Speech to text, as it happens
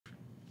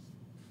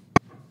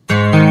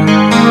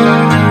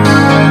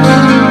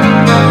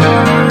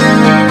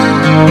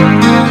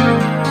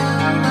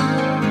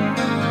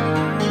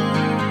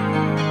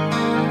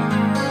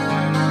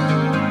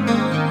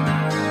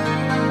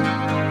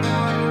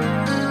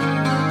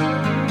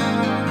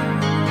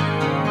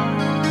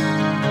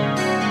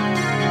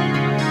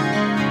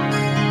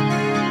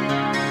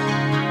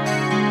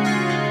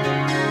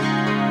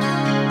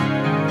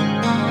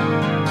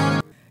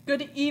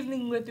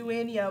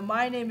media.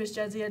 My name is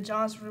Jedzia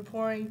Johnson,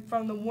 reporting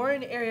from the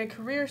Warren Area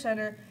Career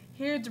Center,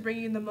 here to bring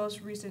you the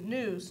most recent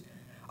news.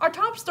 Our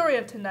top story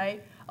of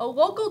tonight, a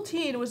local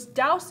teen was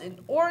doused in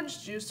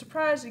orange juice,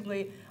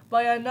 surprisingly,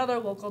 by another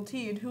local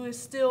teen who is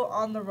still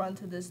on the run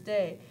to this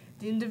day.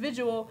 The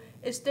individual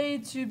is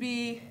stated to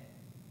be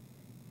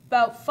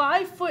about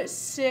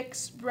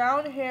 5'6",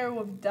 brown hair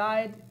with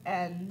dyed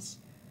ends.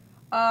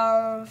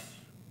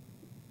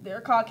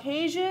 They're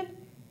Caucasian,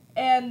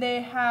 and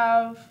they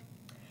have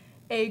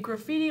a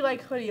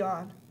graffiti-like hoodie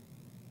on.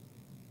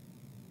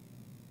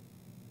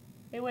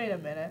 Hey, wait a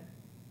minute.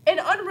 In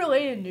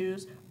unrelated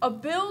news, a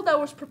bill that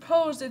was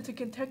proposed into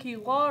Kentucky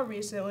law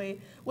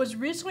recently was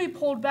recently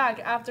pulled back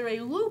after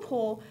a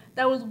loophole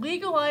that would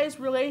legalize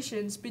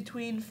relations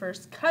between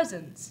first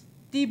cousins.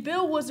 The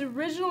bill was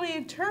originally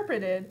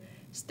interpreted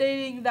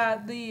stating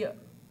that the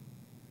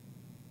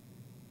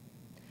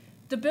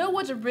bill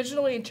was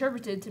originally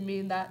interpreted to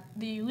mean that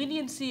the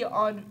leniency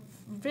on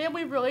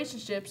family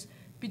relationships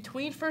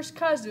between first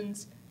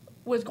cousins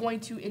was going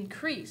to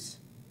increase.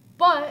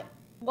 But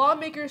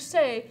lawmakers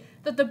say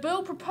that the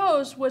bill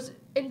proposed was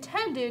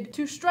intended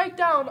to strike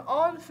down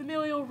on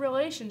familial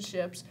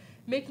relationships,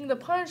 making the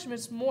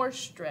punishments more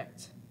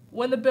strict.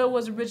 When the bill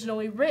was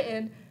originally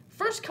written,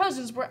 first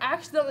cousins were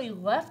accidentally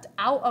left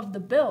out of the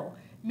bill,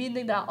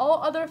 meaning that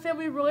all other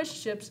family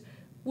relationships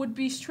would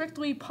be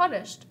strictly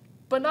punished,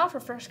 but not for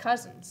first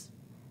cousins.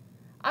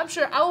 I'm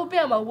sure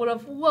Alabama would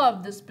have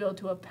loved this bill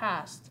to have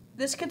passed.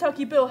 This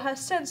Kentucky bill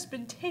has since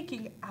been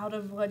taken out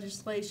of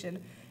legislation.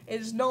 It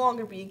is no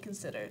longer being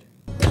considered.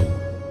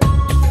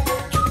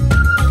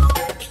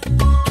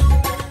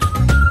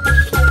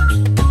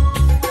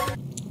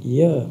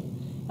 Yeah.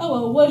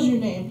 Hello, what is your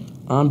name?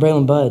 I'm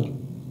Braylon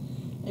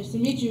Budd. Nice to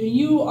meet you.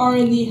 You are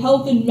in the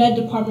Health and Med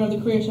Department of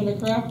the Career Center,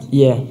 correct?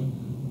 Yeah.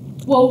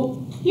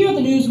 Well, here at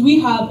the news, we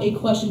have a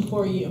question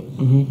for you.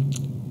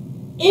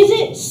 Is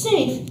it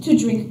safe to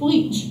drink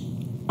bleach?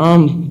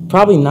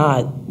 Probably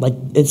not. Like,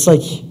 it's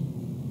like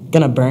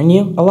gonna burn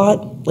you a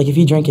lot. Like, if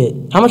you drink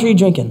it. How much are you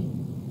drinking?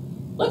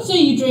 Let's say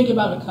you drink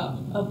about a cup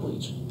of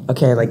bleach.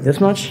 Okay, like this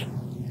much?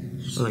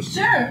 Or like,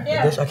 sure, yeah.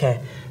 Like this?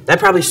 Okay. That'd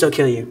probably still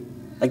kill you.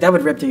 Like, that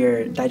would rip through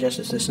your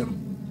digestive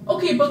system.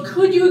 Okay, but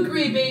could you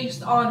agree,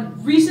 based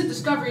on recent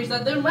discoveries,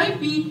 that there might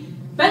be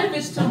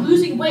benefits to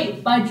losing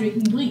weight by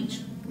drinking bleach?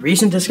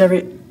 Recent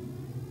discovery?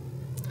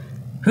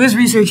 Who's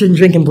researching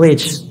drinking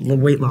bleach? The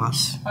weight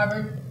loss.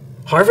 Harvard.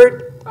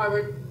 Harvard?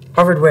 Harvard.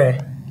 Harvard where?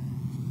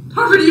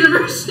 Harvard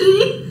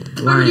University.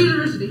 Right. Harvard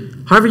University.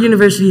 Harvard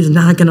University is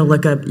not gonna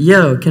look up,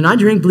 yo, can I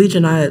drink bleach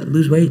and not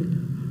lose weight? Picture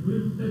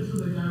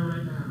of the guy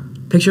right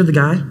now. Picture of the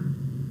guy?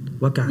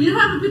 What guy? We don't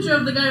have a picture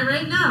of the guy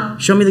right now.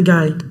 Show me the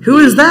guy. Who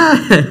is that?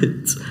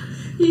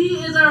 He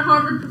is our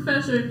Harvard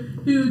professor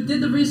who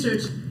did the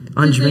research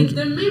On to drink. think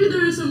that maybe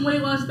there is some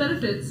weight loss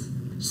benefits.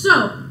 So,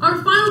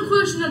 our final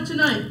question of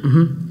tonight.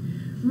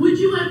 Would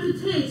you like to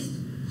taste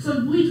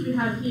some bleach we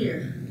have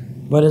here?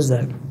 What is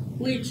that?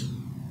 Bleach.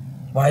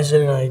 Why is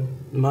it in a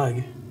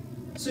mug?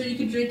 So you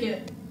can drink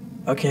it.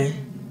 Okay,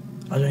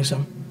 I'll drink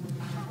some.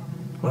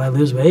 Will I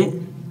lose weight?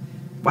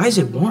 Why is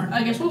it warm?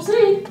 I guess we'll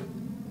see.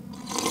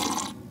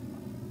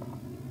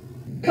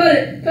 Cut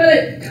it! Cut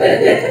it! Cut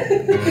it!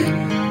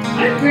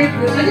 I drank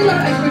this. I did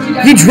not expect you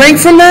guys. You drank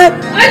from that?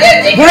 I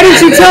didn't think Why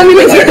didn't you tell me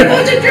to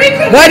drink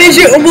from Why did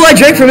you? Well, I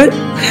drank from it.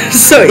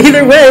 So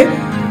either way,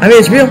 I mean,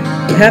 it's real.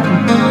 It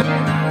happened.